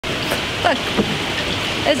Look,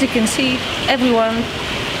 as you can see, everyone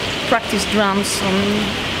practice drums on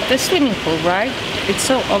the swimming pool, right? It's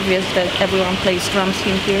so obvious that everyone plays drums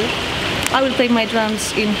in here. I will play my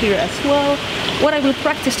drums in here as well. What I will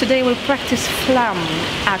practice today, I will practice Flam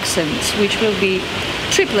accents, which will be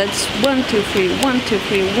triplets, 1, 2, 3, 1, 2,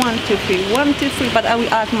 3, 1, 2, 3, 1, 2, 3, but I will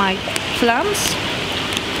add my flams.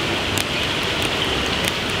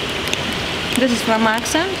 This is Flam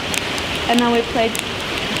accent, and I will play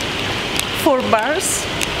 4 bars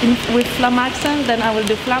with Flam accent, then I will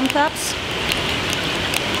do Flam taps,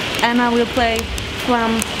 and I will play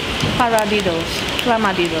Flam paradiddles,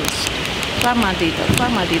 Flamadiddles. Flamadiddle,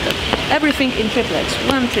 Flamadiddle. Everything in triplets.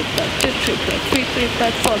 1 triplet, 2 triplet, 3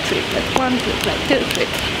 triplet, 4 triplet, 1 triplet, 2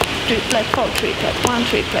 triplet, 4 triplet, 1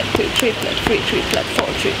 triplet, 2 triplet, 3 triplet, 4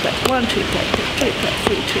 triplet, 1 triplet, 2 triplet,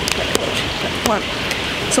 3 triplet, 4 triplet, 1.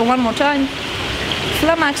 So one more time.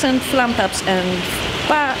 Flam accent, Flam taps, and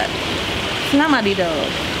Flamadiddle.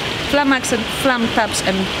 Flam accent, Flam taps,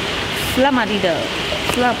 and Flamadiddle.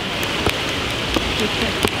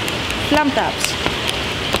 Flam taps.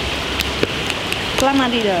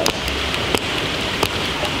 Flamadiddle.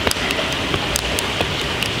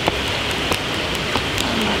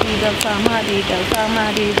 Flamadiddle, Flamadiddle,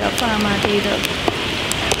 Flamadiddle, Flamadiddle.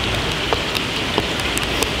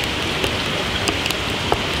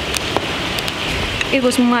 It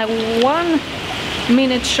was my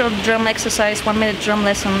 1-minute short drum exercise, 1-minute drum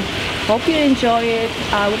lesson. Hope you enjoy it.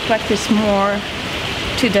 I will practice more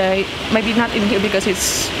today. Maybe not in here because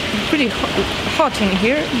it's pretty hot in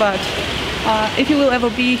here, but if you will ever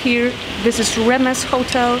be here, this is Remes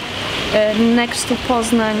Hotel next to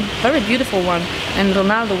Poznań, very beautiful one, and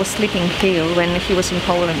Ronaldo was sleeping here when he was in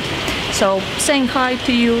Poland. So saying hi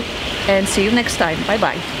to you and see you next time. Bye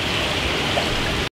bye.